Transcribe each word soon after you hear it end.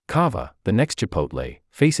Cava, the next Chipotle,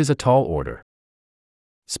 faces a tall order.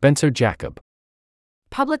 Spencer Jacob.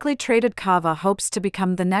 Publicly traded Cava hopes to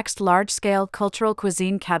become the next large-scale cultural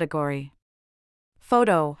cuisine category.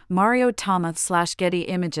 Photo, Mario Thomas/Getty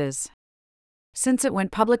Images. Since it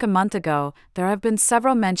went public a month ago, there have been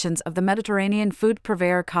several mentions of the Mediterranean food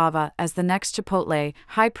purveyor Cava as the next Chipotle,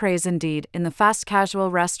 high praise indeed in the fast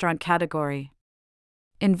casual restaurant category.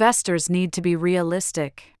 Investors need to be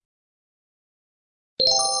realistic.